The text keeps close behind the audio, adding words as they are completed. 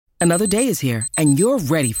Another day is here, and you're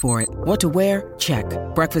ready for it. What to wear? Check.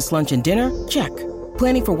 Breakfast, lunch, and dinner? Check.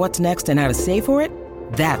 Planning for what's next and how to save for it?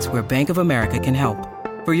 That's where Bank of America can help.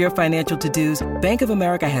 For your financial to-dos, Bank of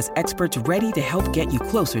America has experts ready to help get you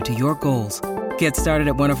closer to your goals. Get started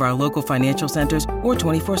at one of our local financial centers or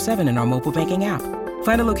 24/7 in our mobile banking app.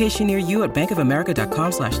 Find a location near you at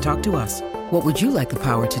bankofamerica.com/talktous. What would you like the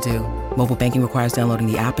power to do? Mobile banking requires downloading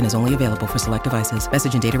the app and is only available for select devices.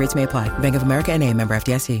 Message and data rates may apply. Bank of America N.A., member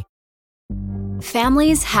FDIC.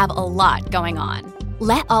 Families have a lot going on.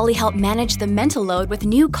 Let Ollie help manage the mental load with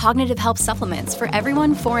new cognitive health supplements for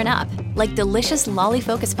everyone 4 and up, like delicious Lolly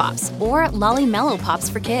Focus Pops or Lolly Mellow Pops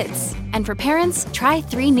for kids. And for parents, try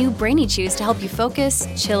 3 new Brainy Chews to help you focus,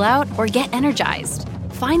 chill out, or get energized.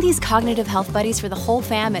 Find these cognitive health buddies for the whole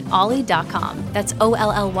fam at ollie.com. That's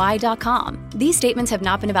OLLY.com. These statements have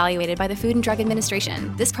not been evaluated by the Food and Drug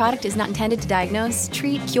Administration. This product is not intended to diagnose,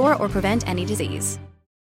 treat, cure, or prevent any disease.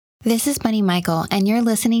 This is Bunny Michael, and you're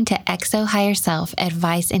listening to XO Higher Self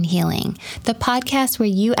Advice and Healing, the podcast where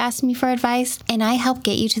you ask me for advice and I help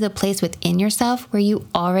get you to the place within yourself where you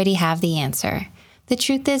already have the answer. The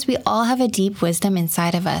truth is, we all have a deep wisdom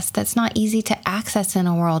inside of us that's not easy to access in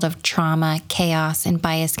a world of trauma, chaos, and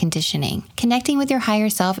biased conditioning. Connecting with your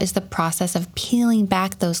higher self is the process of peeling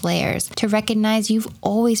back those layers to recognize you've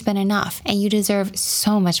always been enough and you deserve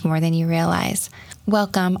so much more than you realize.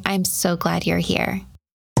 Welcome. I'm so glad you're here.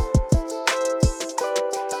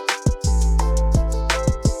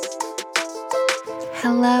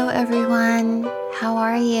 Hello, everyone. How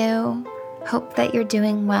are you? Hope that you're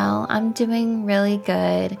doing well. I'm doing really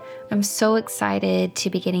good. I'm so excited to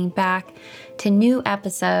be getting back to new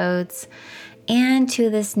episodes and to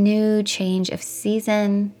this new change of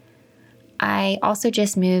season. I also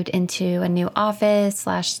just moved into a new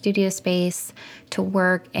office/studio space to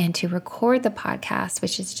work and to record the podcast,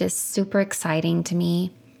 which is just super exciting to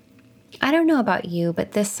me. I don't know about you,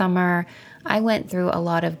 but this summer I went through a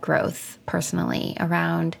lot of growth personally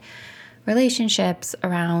around relationships,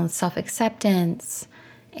 around self-acceptance,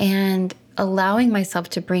 and allowing myself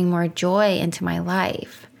to bring more joy into my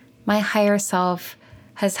life. My higher self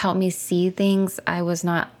has helped me see things I was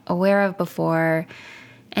not aware of before.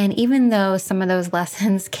 And even though some of those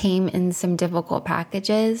lessons came in some difficult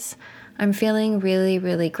packages, I'm feeling really,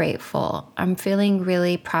 really grateful. I'm feeling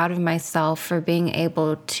really proud of myself for being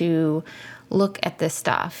able to look at this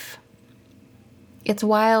stuff. It's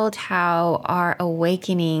wild how our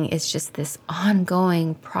awakening is just this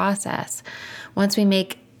ongoing process. Once we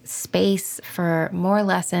make space for more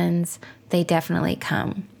lessons, they definitely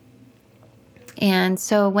come. And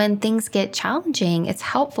so when things get challenging, it's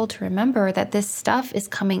helpful to remember that this stuff is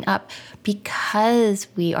coming up because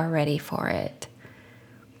we are ready for it.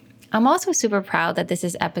 I'm also super proud that this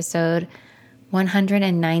is episode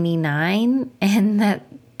 199 and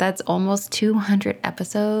that's almost 200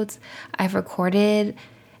 episodes I've recorded.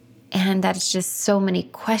 And that's just so many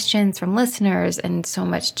questions from listeners and so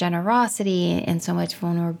much generosity and so much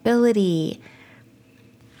vulnerability.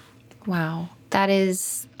 Wow, that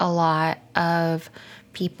is a lot of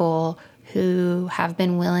people who have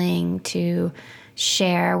been willing to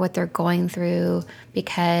share what they're going through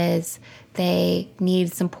because they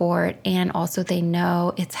need support and also they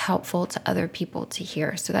know it's helpful to other people to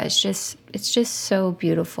hear. So it's just so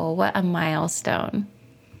beautiful. What a milestone.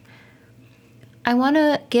 I want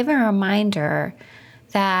to give a reminder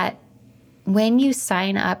that when you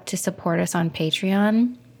sign up to support us on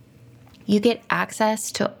Patreon, you get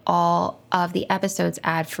access to all of the episodes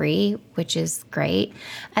ad-free, which is great,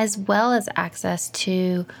 as well as access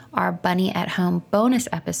to our Bunny at Home bonus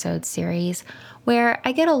episode series, where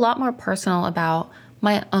I get a lot more personal about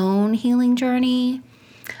my own healing journey.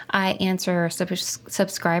 I answer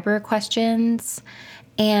subscriber questions,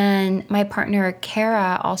 and my partner,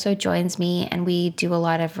 Kara, also joins me, and we do a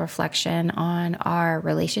lot of reflection on our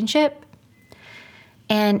relationship.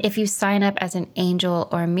 And if you sign up as an Angel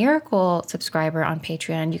or Miracle subscriber on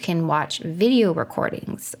Patreon, you can watch video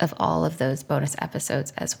recordings of all of those bonus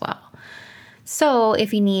episodes as well. So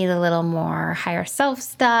if you need a little more higher self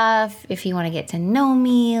stuff, if you want to get to know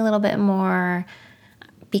me a little bit more,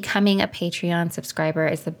 becoming a Patreon subscriber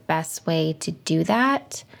is the best way to do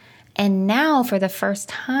that. And now for the first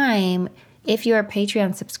time, if you're a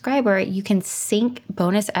Patreon subscriber, you can sync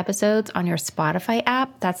bonus episodes on your Spotify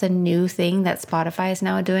app. That's a new thing that Spotify is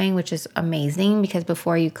now doing, which is amazing because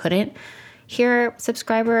before you couldn't hear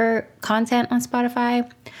subscriber content on Spotify.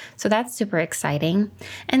 So that's super exciting.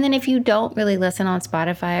 And then if you don't really listen on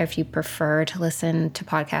Spotify, or if you prefer to listen to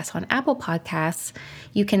podcasts on Apple Podcasts,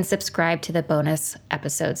 you can subscribe to the bonus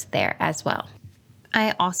episodes there as well.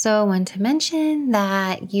 I also want to mention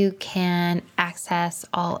that you can access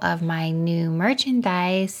all of my new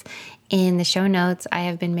merchandise in the show notes. I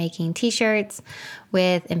have been making t-shirts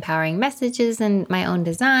with empowering messages and my own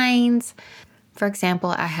designs. For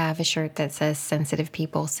example, I have a shirt that says "Sensitive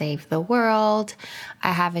People Save the World."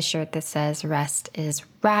 I have a shirt that says "Rest is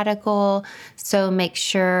Radical." So make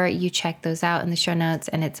sure you check those out in the show notes,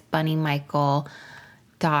 and it's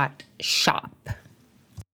bunnymichael.shop.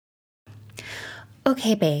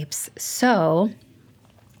 Okay, babes, so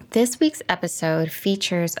this week's episode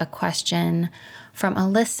features a question from a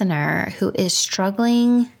listener who is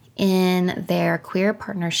struggling in their queer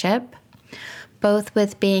partnership, both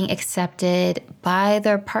with being accepted by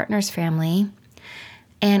their partner's family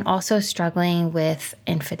and also struggling with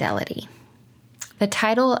infidelity. The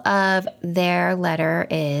title of their letter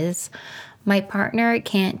is "My Partner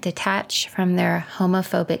Can't Detach from Their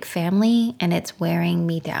Homophobic Family and It's Wearing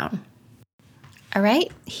Me Down." All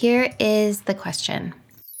right, here is the question.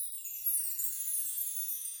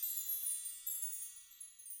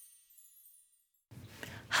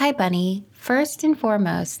 Hi, Bunny. First and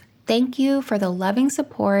foremost, thank you for the loving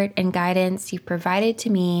support and guidance you've provided to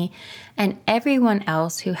me and everyone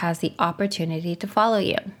else who has the opportunity to follow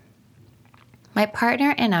you. My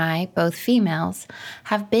partner and I, both females,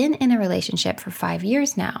 have been in a relationship for 5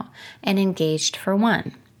 years now and engaged for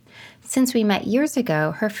 1. Since we met years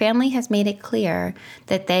ago, her family has made it clear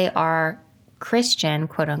that they are Christian,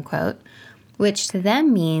 quote unquote, which to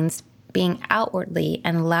them means being outwardly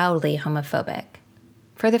and loudly homophobic.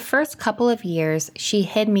 For the first couple of years, she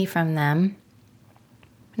hid me from them,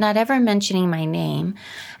 not ever mentioning my name,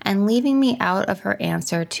 and leaving me out of her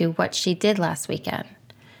answer to what she did last weekend.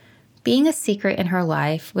 Being a secret in her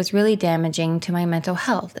life was really damaging to my mental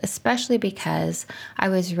health, especially because I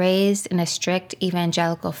was raised in a strict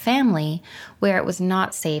evangelical family where it was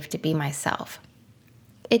not safe to be myself.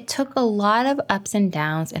 It took a lot of ups and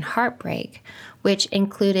downs and heartbreak, which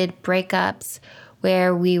included breakups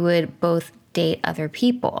where we would both date other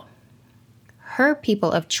people. Her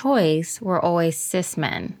people of choice were always cis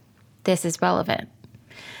men. This is relevant.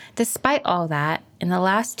 Despite all that, in the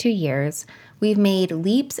last 2 years, we've made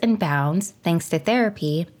leaps and bounds thanks to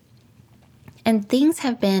therapy, and things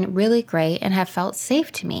have been really great and have felt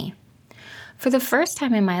safe to me. For the first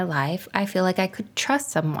time in my life, I feel like I could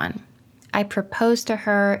trust someone. I proposed to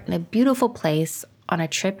her in a beautiful place on a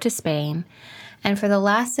trip to Spain, and for the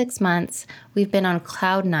last 6 months, we've been on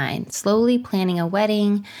cloud 9, slowly planning a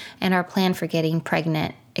wedding and our plan for getting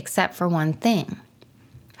pregnant, except for one thing.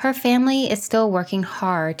 Her family is still working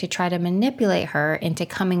hard to try to manipulate her into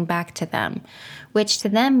coming back to them, which to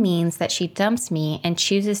them means that she dumps me and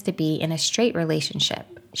chooses to be in a straight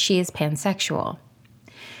relationship. She is pansexual.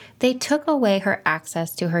 They took away her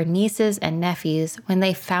access to her nieces and nephews when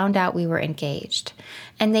they found out we were engaged,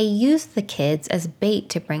 and they used the kids as bait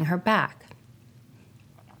to bring her back.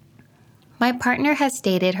 My partner has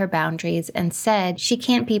stated her boundaries and said she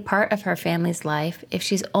can't be part of her family's life if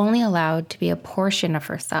she's only allowed to be a portion of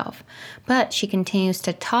herself, but she continues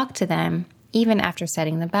to talk to them even after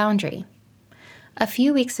setting the boundary. A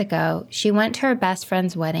few weeks ago, she went to her best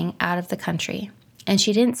friend's wedding out of the country, and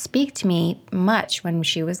she didn't speak to me much when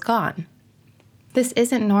she was gone. This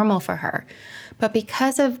isn't normal for her, but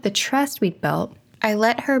because of the trust we'd built, I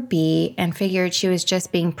let her be and figured she was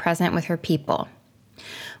just being present with her people.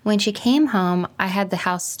 When she came home, I had the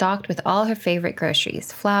house stocked with all her favorite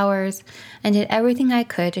groceries, flowers, and did everything I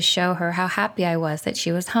could to show her how happy I was that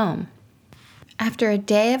she was home. After a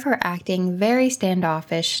day of her acting very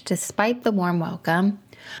standoffish despite the warm welcome,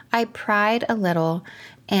 I pried a little,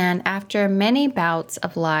 and after many bouts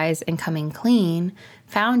of lies and coming clean,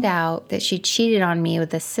 found out that she cheated on me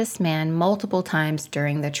with a cis man multiple times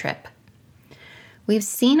during the trip. We've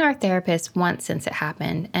seen our therapist once since it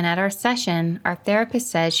happened, and at our session, our therapist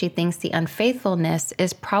says she thinks the unfaithfulness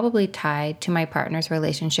is probably tied to my partner's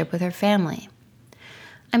relationship with her family.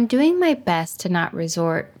 I'm doing my best to not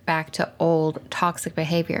resort back to old toxic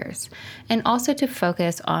behaviors, and also to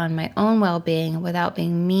focus on my own well-being without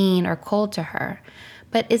being mean or cold to her.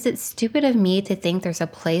 But is it stupid of me to think there's a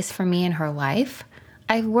place for me in her life?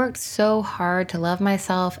 I've worked so hard to love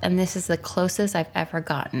myself, and this is the closest I've ever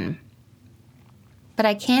gotten. But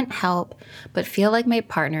I can't help but feel like my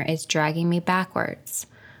partner is dragging me backwards.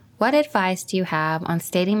 What advice do you have on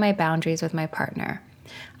stating my boundaries with my partner?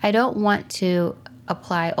 I don't want to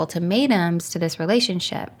apply ultimatums to this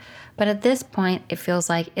relationship, but at this point, it feels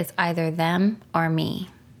like it's either them or me.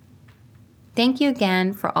 Thank you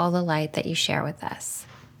again for all the light that you share with us.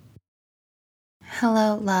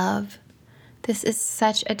 Hello, love. This is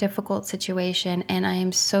such a difficult situation, and I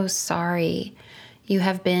am so sorry. You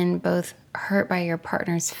have been both hurt by your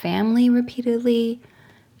partner's family repeatedly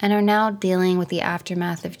and are now dealing with the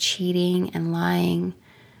aftermath of cheating and lying.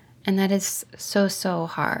 And that is so, so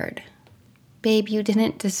hard. Babe, you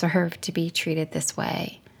didn't deserve to be treated this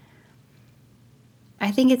way. I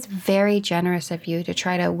think it's very generous of you to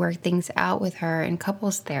try to work things out with her in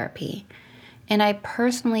couples therapy. And I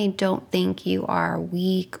personally don't think you are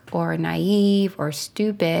weak or naive or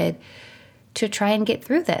stupid to try and get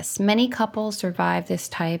through this. Many couples survive this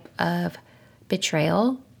type of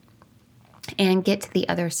betrayal and get to the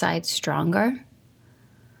other side stronger.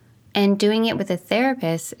 And doing it with a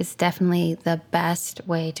therapist is definitely the best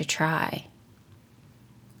way to try.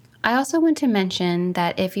 I also want to mention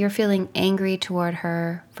that if you're feeling angry toward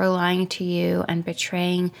her for lying to you and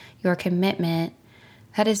betraying your commitment,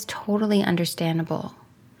 that is totally understandable.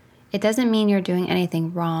 It doesn't mean you're doing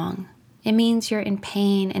anything wrong. It means you're in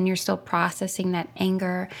pain and you're still processing that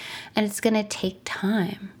anger, and it's going to take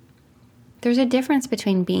time. There's a difference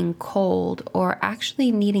between being cold or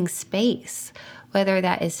actually needing space, whether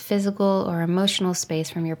that is physical or emotional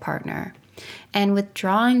space from your partner. And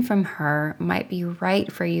withdrawing from her might be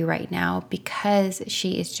right for you right now because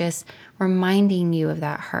she is just reminding you of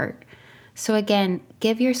that hurt. So again,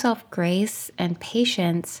 give yourself grace and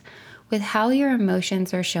patience with how your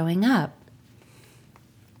emotions are showing up.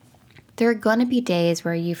 There are going to be days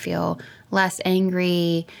where you feel less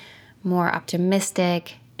angry, more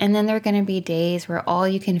optimistic, and then there are going to be days where all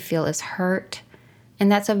you can feel is hurt.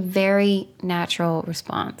 And that's a very natural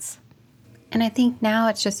response. And I think now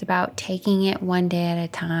it's just about taking it one day at a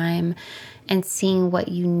time and seeing what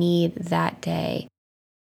you need that day.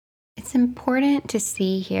 It's important to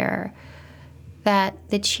see here that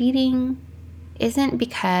the cheating isn't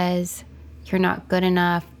because you're not good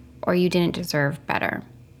enough or you didn't deserve better.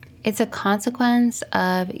 It's a consequence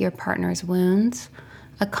of your partner's wounds,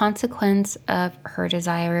 a consequence of her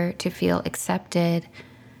desire to feel accepted,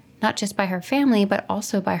 not just by her family, but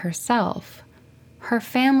also by herself. Her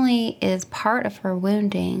family is part of her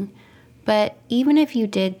wounding, but even if you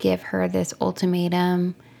did give her this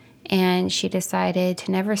ultimatum and she decided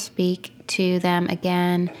to never speak to them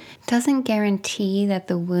again, doesn't guarantee that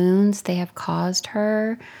the wounds they have caused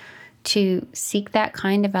her to seek that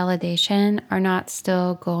kind of validation are not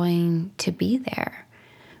still going to be there.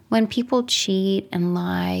 When people cheat and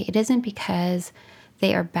lie, it isn't because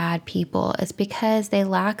they are bad people. It's because they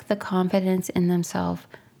lack the confidence in themselves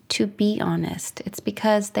to be honest. It's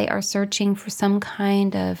because they are searching for some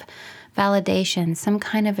kind of validation, some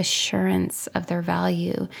kind of assurance of their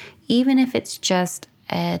value, even if it's just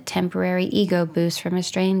a temporary ego boost from a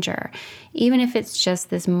stranger, even if it's just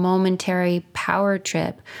this momentary power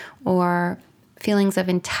trip or feelings of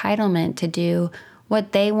entitlement to do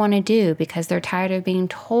what they want to do because they're tired of being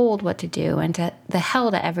told what to do and to the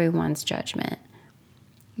hell to everyone's judgment.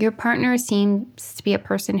 Your partner seems to be a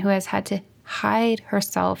person who has had to hide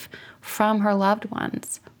herself from her loved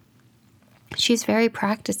ones. She's very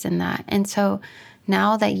practiced in that. And so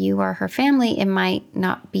now that you are her family, it might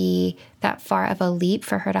not be that far of a leap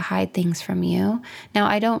for her to hide things from you. Now,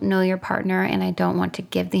 I don't know your partner, and I don't want to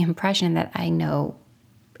give the impression that I know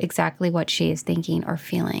exactly what she is thinking or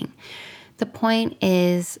feeling. The point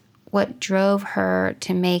is, what drove her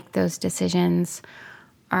to make those decisions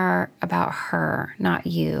are about her, not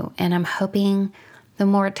you. And I'm hoping the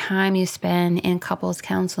more time you spend in couples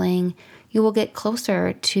counseling, you will get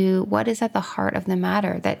closer to what is at the heart of the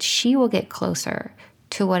matter, that she will get closer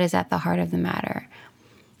to what is at the heart of the matter.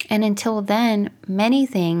 And until then, many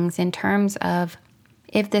things in terms of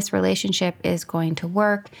if this relationship is going to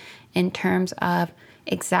work, in terms of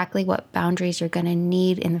exactly what boundaries you're going to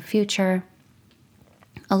need in the future,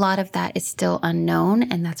 a lot of that is still unknown,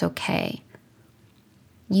 and that's okay.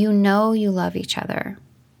 You know you love each other.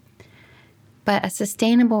 But a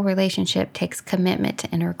sustainable relationship takes commitment to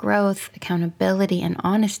inner growth, accountability, and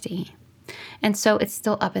honesty. And so it's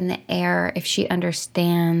still up in the air if she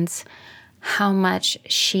understands how much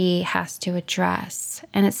she has to address.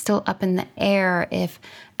 And it's still up in the air if,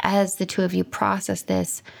 as the two of you process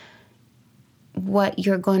this, what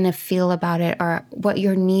you're going to feel about it or what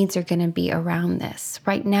your needs are going to be around this.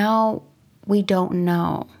 Right now, we don't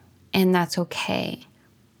know, and that's okay.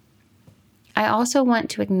 I also want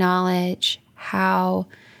to acknowledge how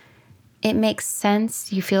it makes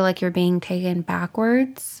sense you feel like you're being taken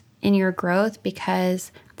backwards in your growth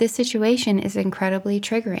because this situation is incredibly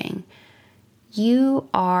triggering. You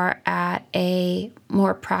are at a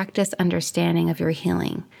more practiced understanding of your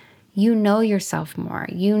healing. You know yourself more.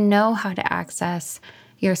 You know how to access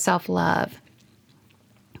your self-love.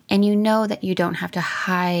 And you know that you don't have to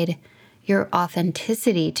hide your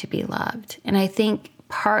authenticity to be loved. And I think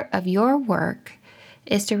part of your work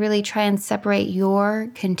is to really try and separate your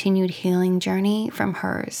continued healing journey from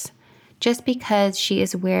hers. Just because she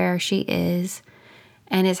is where she is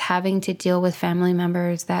and is having to deal with family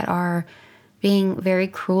members that are being very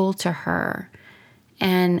cruel to her,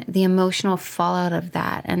 and the emotional fallout of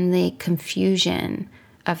that and the confusion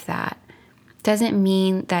of that, doesn't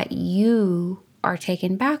mean that you are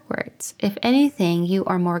taken backwards. If anything, you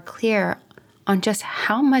are more clear on just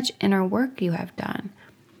how much inner work you have done.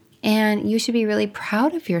 And you should be really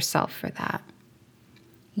proud of yourself for that.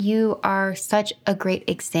 You are such a great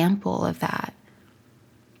example of that.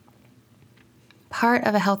 Part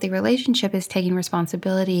of a healthy relationship is taking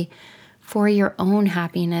responsibility for your own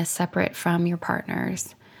happiness separate from your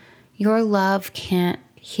partner's. Your love can't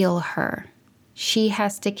heal her. She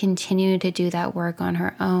has to continue to do that work on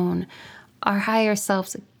her own. Our higher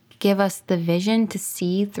selves give us the vision to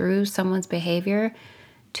see through someone's behavior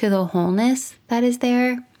to the wholeness that is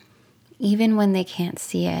there, even when they can't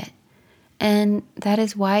see it. And that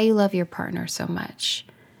is why you love your partner so much,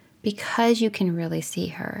 because you can really see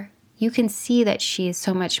her. You can see that she is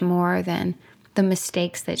so much more than the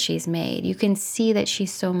mistakes that she's made. You can see that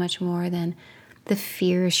she's so much more than the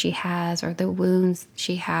fears she has or the wounds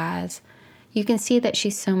she has. You can see that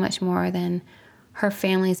she's so much more than her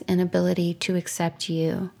family's inability to accept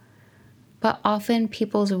you. But often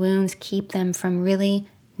people's wounds keep them from really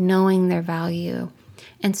knowing their value.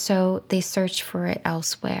 And so they search for it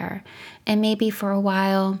elsewhere. And maybe for a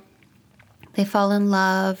while, they fall in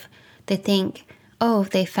love. They think, oh,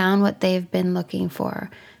 they found what they've been looking for.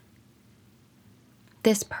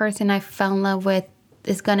 This person I fell in love with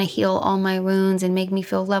is going to heal all my wounds and make me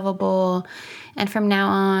feel lovable. And from now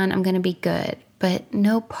on, I'm going to be good. But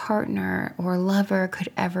no partner or lover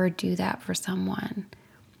could ever do that for someone.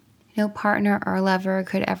 No partner or lover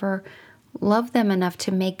could ever love them enough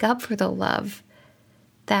to make up for the love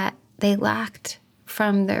that they lacked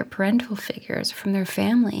from their parental figures, from their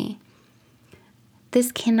family.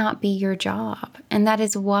 This cannot be your job. And that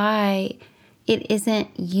is why it isn't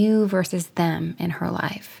you versus them in her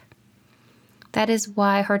life. That is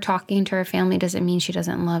why her talking to her family doesn't mean she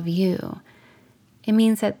doesn't love you. It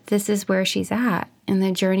means that this is where she's at in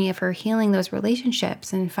the journey of her healing those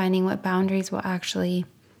relationships and finding what boundaries will actually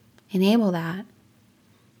enable that.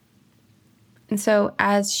 And so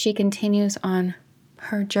as she continues on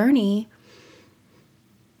her journey,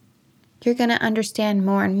 you're going to understand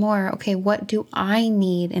more and more, okay, what do I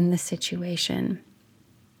need in this situation?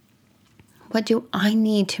 What do I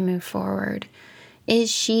need to move forward?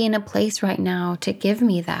 Is she in a place right now to give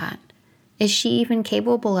me that? Is she even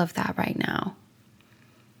capable of that right now?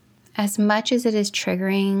 As much as it is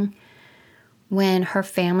triggering when her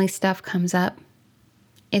family stuff comes up,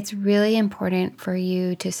 it's really important for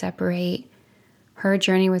you to separate her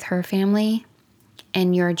journey with her family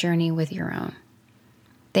and your journey with your own.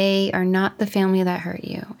 They are not the family that hurt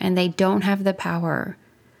you, and they don't have the power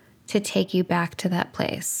to take you back to that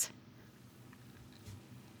place.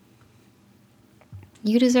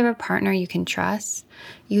 You deserve a partner you can trust.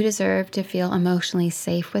 You deserve to feel emotionally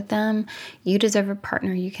safe with them. You deserve a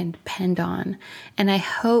partner you can depend on. And I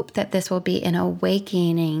hope that this will be an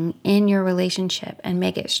awakening in your relationship and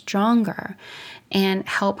make it stronger and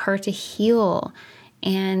help her to heal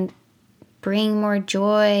and bring more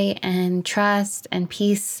joy and trust and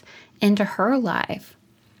peace into her life.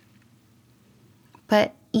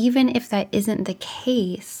 But even if that isn't the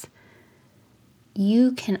case,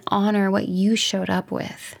 you can honor what you showed up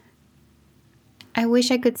with. I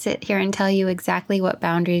wish I could sit here and tell you exactly what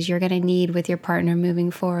boundaries you're going to need with your partner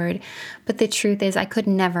moving forward, but the truth is I could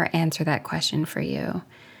never answer that question for you.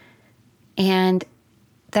 And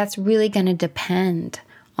that's really going to depend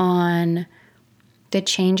on the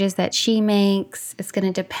changes that she makes. It's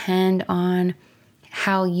going to depend on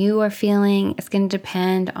how you are feeling. It's going to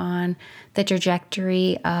depend on the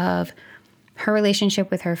trajectory of her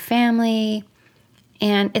relationship with her family.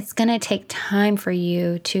 And it's going to take time for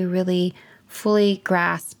you to really fully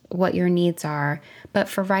grasp what your needs are. But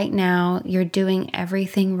for right now, you're doing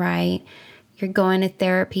everything right. You're going to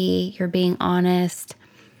therapy. You're being honest.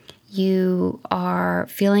 You are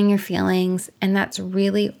feeling your feelings. And that's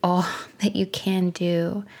really all that you can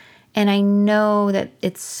do. And I know that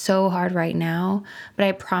it's so hard right now, but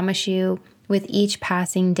I promise you, with each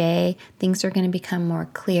passing day, things are going to become more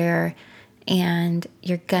clear and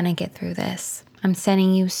you're going to get through this. I'm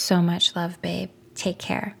sending you so much love, babe. Take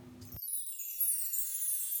care.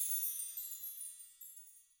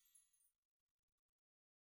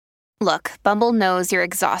 Look, Bumble knows you're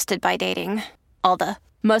exhausted by dating. All the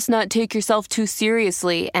must not take yourself too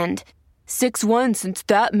seriously and 6'1" since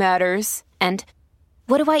that matters. And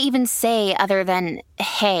what do I even say other than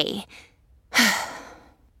hey?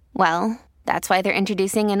 Well, that's why they're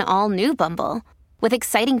introducing an all-new Bumble, with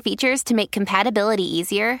exciting features to make compatibility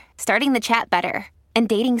easier, starting the chat better, and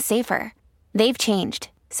dating safer. They've changed,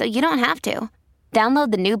 so you don't have to.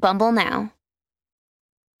 Download the new Bumble now.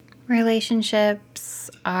 Relationships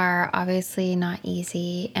are obviously not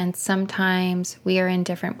easy, and sometimes we are in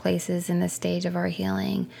different places in the stage of our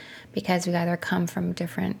healing because we either come from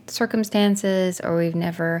different circumstances or we've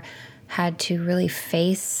never had to really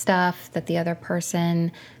face stuff that the other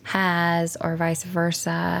person has, or vice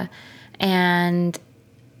versa. And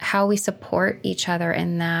how we support each other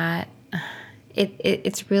in that,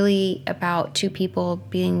 it's really about two people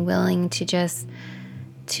being willing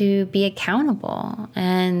to be accountable.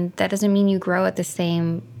 And that doesn't mean you grow at the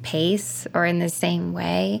same pace or in the same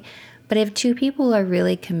way. But if two people are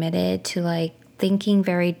really committed to like thinking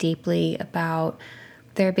very deeply about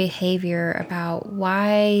their behavior, about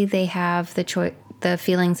why they have the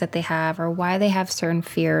feelings that they have, or why they have certain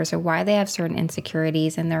fears, or why they have certain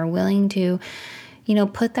insecurities, and they're willing to,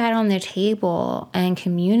 put that on the table and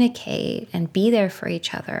communicate and be there for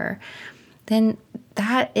each other, then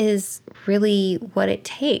that is really what it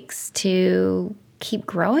takes to keep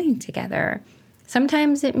growing together.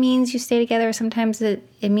 Sometimes it means you stay together, sometimes it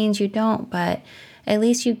means you don't, but at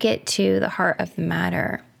least you get to the heart of the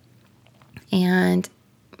matter and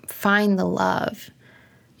find the love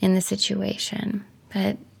in the situation.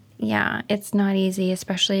 But yeah, it's not easy,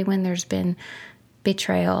 especially when there's been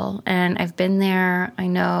betrayal. And I've been there, I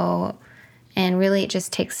know, and really it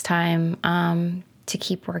just takes time to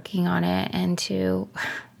keep working on it and to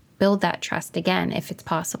build that trust again if it's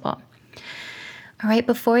possible. All right,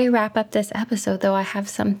 before we wrap up this episode, though, I have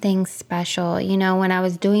something special. When I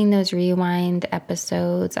was doing those rewind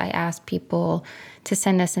episodes, I asked people to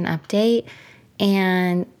send us an update,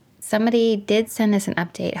 and somebody did send us an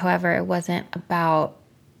update. However, it wasn't about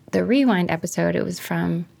the rewind episode. It was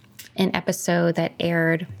from an episode that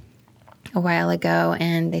aired a while ago,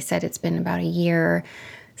 and they said it's been about a year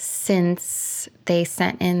since they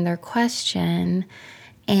sent in their question,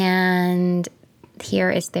 and here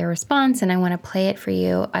is their response, and I want to play it for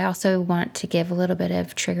you. I also want to give a little bit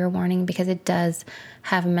of trigger warning because it does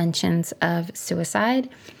have mentions of suicide.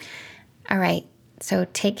 All right, so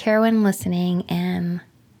take care when listening, and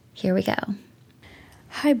here we go.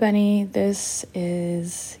 Hi, Bunny. This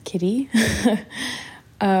is Kitty.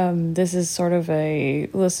 This is sort of a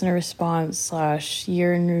listener response /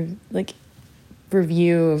 year in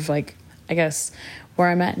review of I guess where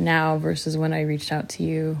I'm at now versus when I reached out to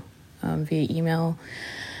you via email,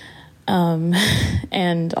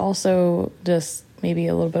 and also just maybe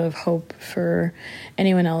a little bit of hope for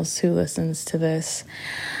anyone else who listens to this.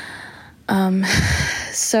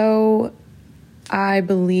 So I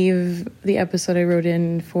believe the episode I wrote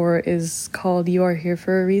in for is called You Are Here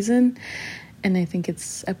for a Reason, and I think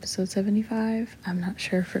it's episode 75. I'm not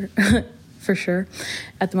sure for sure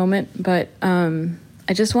at the moment, but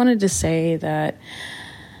I just wanted to say that,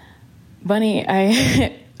 Bunny,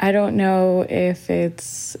 I don't know if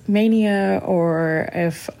it's mania or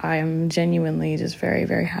if I'm genuinely just very,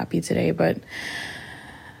 very happy today, but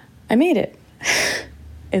I made it.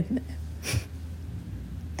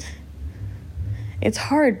 It's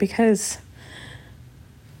hard because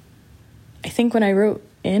I think when I wrote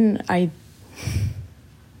in, I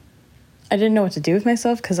didn't know what to do with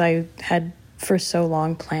myself because I had for so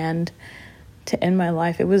long planned to end my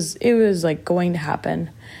life. It was like going to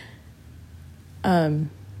happen. And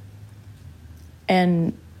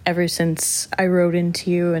ever since I wrote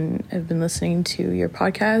into you and I've been listening to your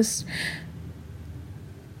podcast,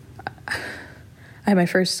 I had my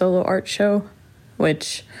first solo art show,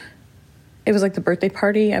 which it was like the birthday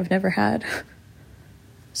party I've never had.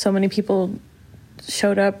 So many people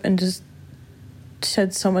showed up and just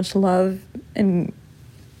shed so much love, and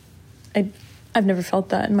I've never felt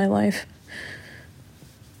that in my life.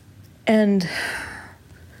 And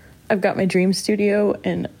I've got my dream studio,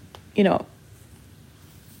 and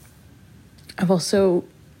I've also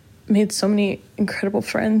made so many incredible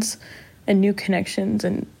friends and new connections,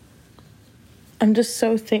 and I'm just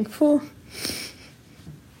so thankful,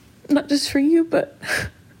 not just for you, but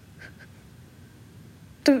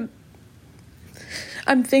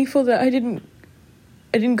I'm thankful that I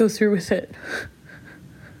didn't go through with it.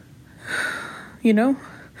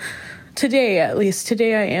 Today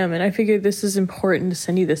I am, and I figured this is important to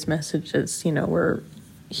send you this message as, we're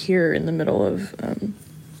here in the middle of,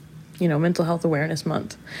 Mental Health Awareness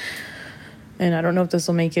Month. And I don't know if this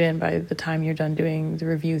will make it in by the time you're done doing the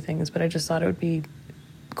review things, but I just thought it would be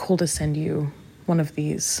cool to send you one of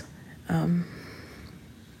these.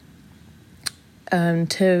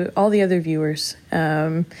 To all the other viewers,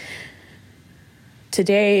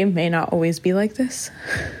 today may not always be like this.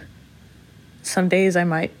 Some days I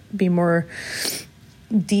might be more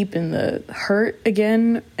deep in the hurt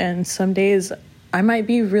again, and some days I might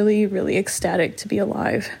be really, really ecstatic to be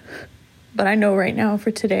alive. But I know right now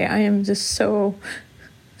for today, I am just so,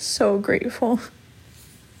 so grateful.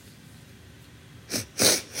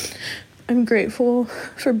 I'm grateful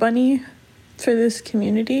for Bunny, for this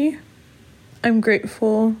community. I'm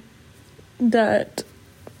grateful that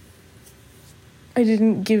I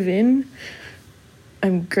didn't give in.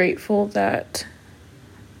 I'm grateful that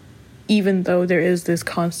even though there is this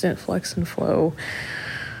constant flux and flow,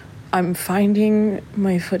 I'm finding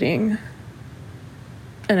my footing.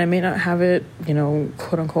 And I may not have it,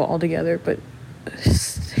 quote unquote, all together, but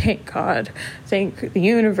thank God, thank the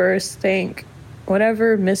universe, thank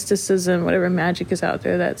whatever mysticism, whatever magic is out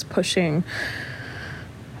there that's pushing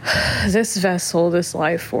this vessel, this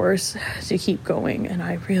life force to keep going. And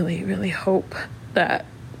I really, really hope that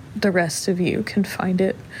the rest of you can find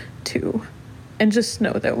it too. And just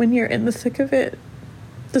know that when you're in the thick of it,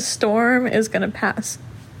 the storm is going to pass.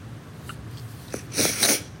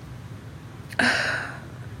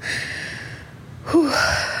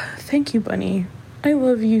 Thank you, Bunny. I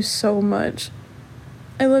love you so much.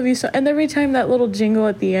 I love you so. And every time that little jingle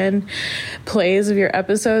at the end plays of your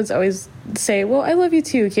episodes, I always say, well, I love you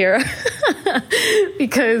too, Kira.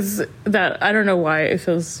 Because that, I don't know why, it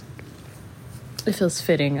feels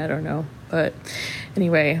fitting. I don't know. But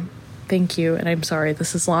anyway, thank you. And I'm sorry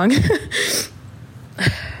this is long.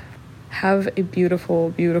 Have a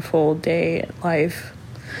beautiful, beautiful day, life,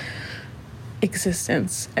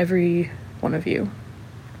 existence, every one of you.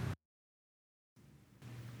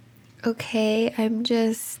 Okay, I'm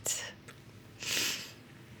just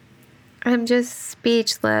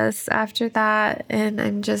speechless after that, and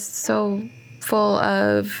I'm just so full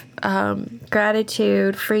of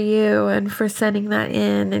gratitude for you and for sending that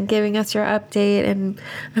in and giving us your update. And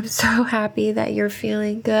I'm so happy that you're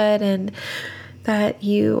feeling good and that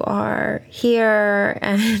you are here,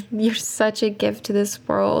 and you're such a gift to this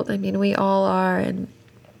world. I mean, we all are, and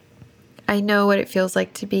I know what it feels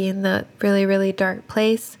like to be in the really, really dark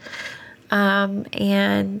place.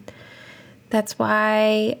 And that's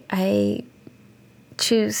why I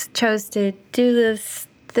chose to do this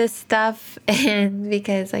stuff, and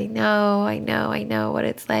because I know what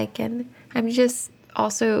it's like. And I'm just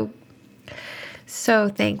also so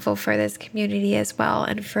thankful for this community as well,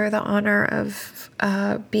 and for the honor of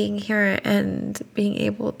being here and being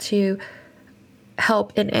able to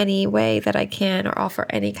help in any way that I can, or offer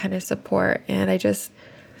any kind of support. And I just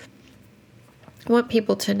want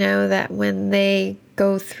people to know that when they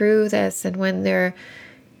go through this, and when they're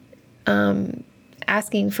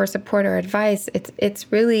asking for support or advice,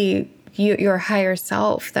 it's really your higher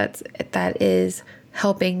self that is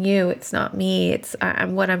helping you. It's not me.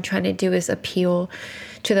 What I'm trying to do is appeal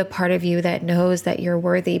to the part of you that knows that you're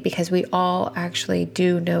worthy, because we all actually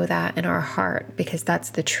do know that in our heart, because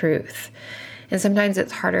that's the truth. And sometimes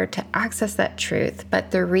it's harder to access that truth.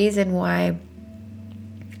 But the reason why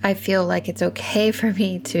I feel like it's okay for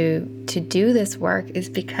me to do this work is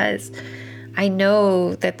because I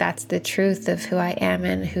know that that's the truth of who I am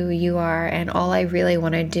and who you are. And all I really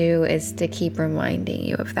want to do is to keep reminding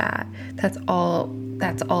you of that. That's all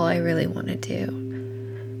I really want to do.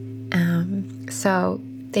 So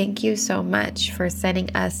thank you so much for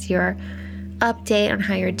sending us your update on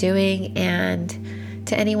how you're doing. And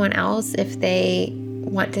to anyone else, if they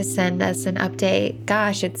want to send us an update,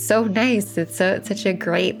 gosh, it's so nice. It's such a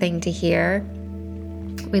great thing to hear.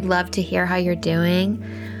 We'd love to hear how you're doing.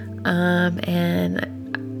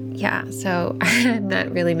 And yeah, so I'm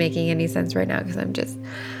not really making any sense right now, because I'm just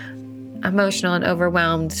emotional and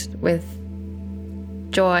overwhelmed with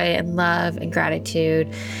joy and love and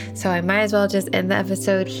gratitude. So I might as well just end the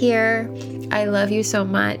episode here. I love you so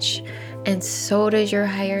much, and so does your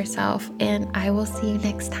higher self. And I will see you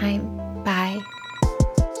next time. Bye.